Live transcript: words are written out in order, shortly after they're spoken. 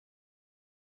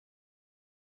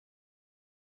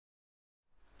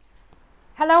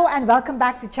Hello and welcome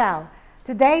back to Chao.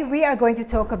 Today we are going to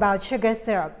talk about sugar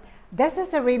syrup. This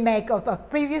is a remake of a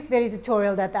previous video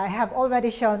tutorial that I have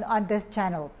already shown on this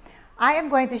channel. I am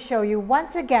going to show you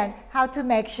once again how to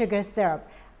make sugar syrup,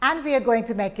 and we are going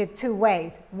to make it two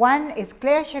ways. One is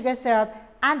clear sugar syrup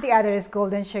and the other is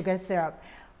golden sugar syrup.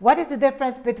 What is the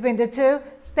difference between the two?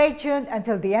 Stay tuned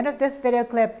until the end of this video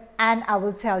clip and I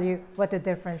will tell you what the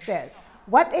difference is.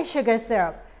 What is sugar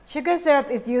syrup? Sugar syrup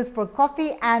is used for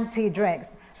coffee and tea drinks.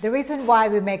 The reason why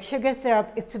we make sugar syrup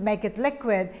is to make it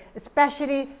liquid,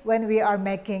 especially when we are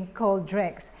making cold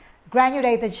drinks.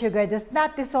 Granulated sugar does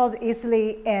not dissolve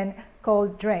easily in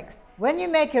cold drinks. When you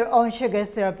make your own sugar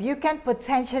syrup, you can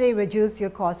potentially reduce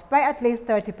your cost by at least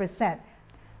 30%.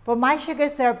 For my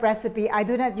sugar syrup recipe, I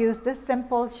do not use this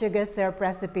simple sugar syrup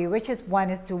recipe, which is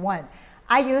 1:1.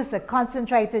 I use a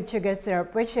concentrated sugar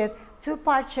syrup, which is 2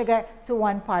 parts sugar to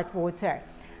 1 part water.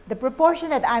 The proportion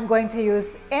that I'm going to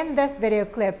use in this video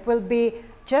clip will be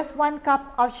just 1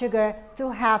 cup of sugar to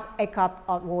half a cup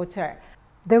of water.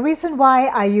 The reason why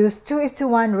I use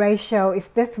 2:1 ratio is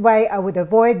this way I would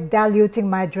avoid diluting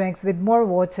my drinks with more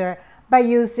water by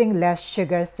using less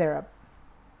sugar syrup.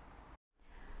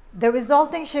 The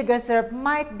resulting sugar syrup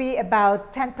might be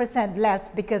about 10% less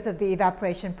because of the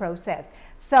evaporation process.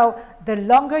 So the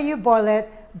longer you boil it,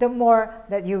 the more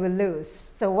that you will lose.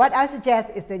 So what I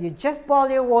suggest is that you just boil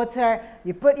your water,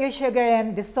 you put your sugar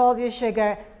in, dissolve your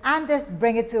sugar, and just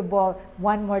bring it to a boil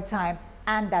one more time,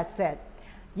 and that's it.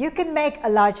 You can make a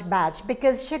large batch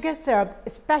because sugar syrup,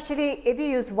 especially if you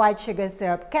use white sugar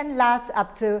syrup, can last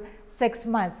up to 6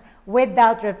 months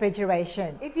without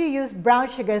refrigeration. If you use brown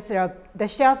sugar syrup, the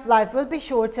shelf life will be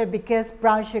shorter because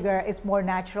brown sugar is more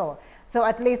natural. So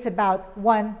at least about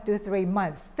 1 to 3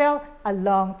 months, still a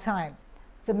long time.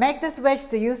 So make the switch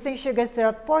to using sugar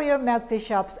syrup for your milk tea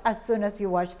shops as soon as you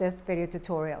watch this video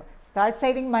tutorial. Start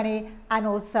saving money and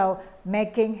also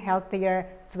making healthier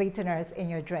sweeteners in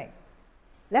your drink.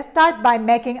 Let's start by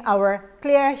making our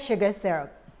clear sugar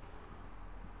syrup.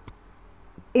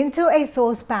 Into a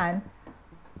saucepan,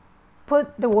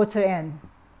 put the water in.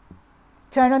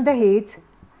 Turn on the heat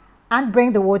and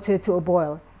bring the water to a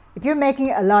boil. If you're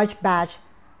making a large batch,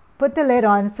 put the lid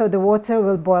on so the water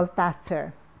will boil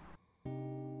faster.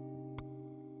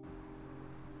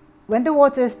 When the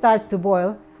water starts to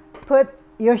boil, put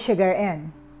your sugar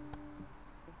in.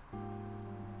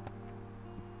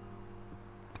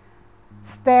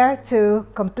 Stir to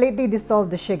completely dissolve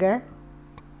the sugar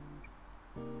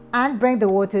and bring the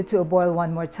water to a boil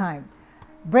one more time.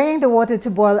 Bringing the water to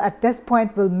boil at this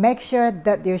point will make sure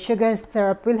that your sugar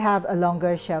syrup will have a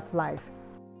longer shelf life.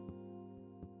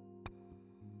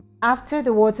 After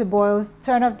the water boils,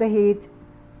 turn off the heat,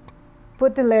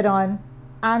 put the lid on,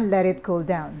 and let it cool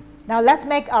down. Now let's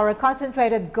make our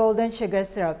concentrated golden sugar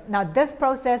syrup. Now this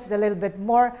process is a little bit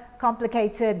more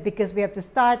complicated because we have to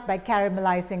start by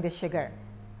caramelizing the sugar.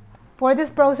 For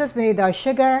this process, we need our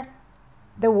sugar,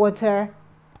 the water,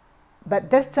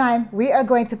 but this time we are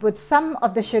going to put some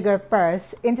of the sugar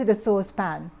first into the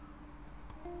saucepan.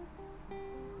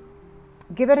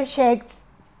 Give it a shake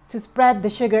to spread the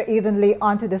sugar evenly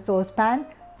onto the saucepan.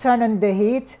 Turn on the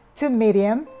heat to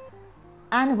medium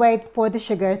and wait for the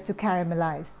sugar to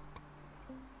caramelize,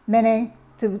 meaning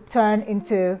to turn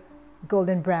into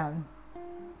golden brown.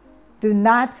 Do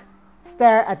not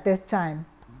stir at this time.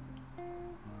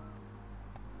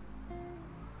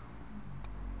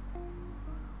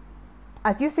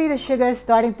 As you see the sugar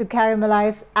starting to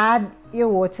caramelize, add your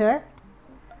water.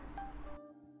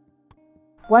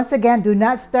 Once again, do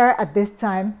not stir at this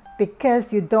time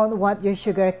because you don't want your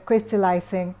sugar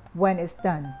crystallizing when it's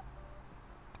done.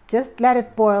 Just let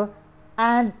it boil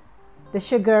and the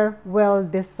sugar will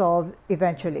dissolve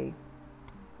eventually.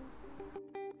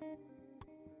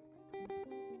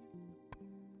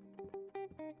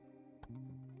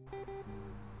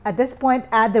 At this point,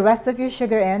 add the rest of your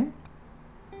sugar in,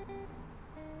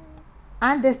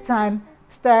 and this time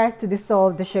stir to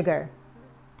dissolve the sugar.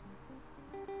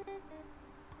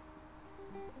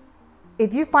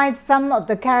 If you find some of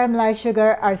the caramelized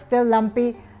sugar are still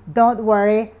lumpy, don't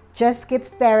worry, just keep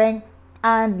stirring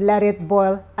and let it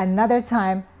boil another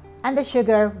time and the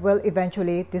sugar will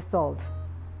eventually dissolve.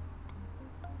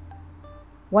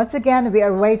 Once again, we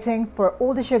are waiting for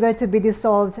all the sugar to be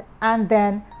dissolved and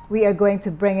then we are going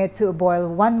to bring it to a boil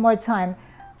one more time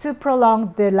to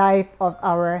prolong the life of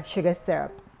our sugar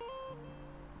syrup.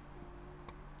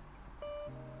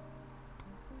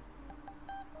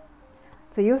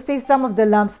 So you'll see some of the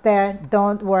lumps there.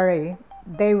 Don't worry,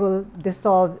 they will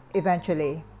dissolve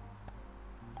eventually.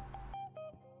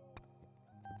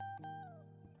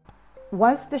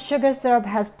 Once the sugar syrup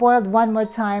has boiled one more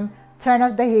time, turn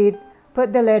off the heat,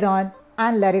 put the lid on,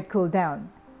 and let it cool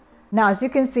down. Now, as you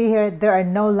can see here, there are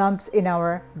no lumps in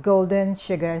our golden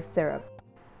sugar syrup.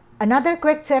 Another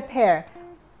quick tip here,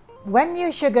 when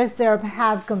your sugar syrup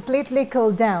have completely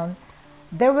cooled down,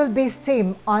 there will be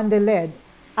steam on the lid.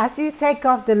 As you take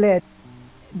off the lid,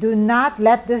 do not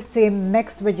let the steam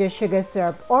mix with your sugar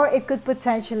syrup, or it could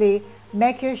potentially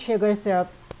make your sugar syrup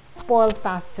spoil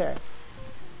faster.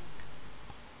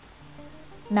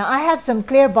 Now I have some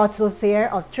clear bottles here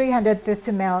of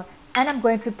 350 ml, and I'm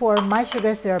going to pour my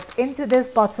sugar syrup into these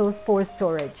bottles for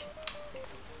storage.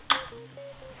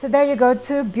 So there you go,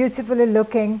 two beautifully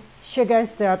looking sugar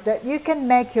syrup that you can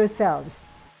make yourselves.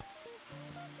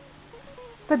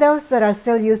 For those that are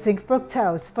still using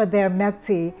fructose for their milk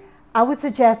tea, I would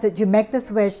suggest that you make the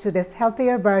switch to this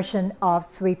healthier version of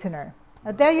sweetener.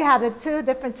 Now there you have the two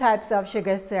different types of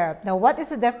sugar syrup. Now what is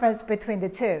the difference between the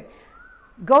two?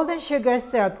 Golden sugar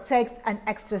syrup takes an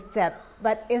extra step,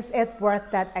 but is it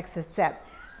worth that extra step?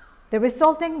 The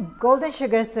resulting golden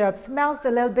sugar syrup smells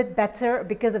a little bit better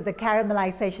because of the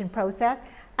caramelization process,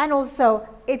 and also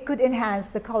it could enhance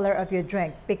the color of your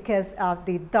drink because of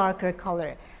the darker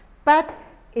color. But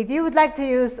if you would like to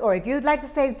use, or if you would like to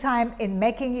save time in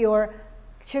making your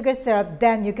sugar syrup,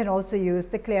 then you can also use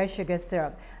the clear sugar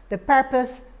syrup. The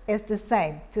purpose is the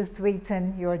same, to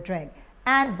sweeten your drink,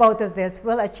 and both of this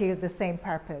will achieve the same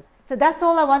purpose. So that's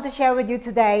all I want to share with you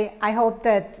today. I hope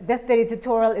that this video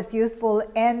tutorial is useful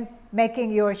in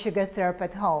making your sugar syrup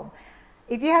at home.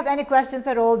 If you have any questions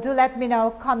at all, do let me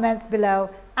know, comments below,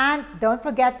 and don't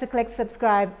forget to click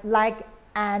subscribe, like,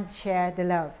 and share the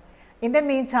love. In the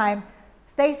meantime,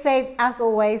 stay safe as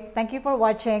always. Thank you for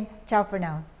watching. Ciao for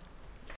now.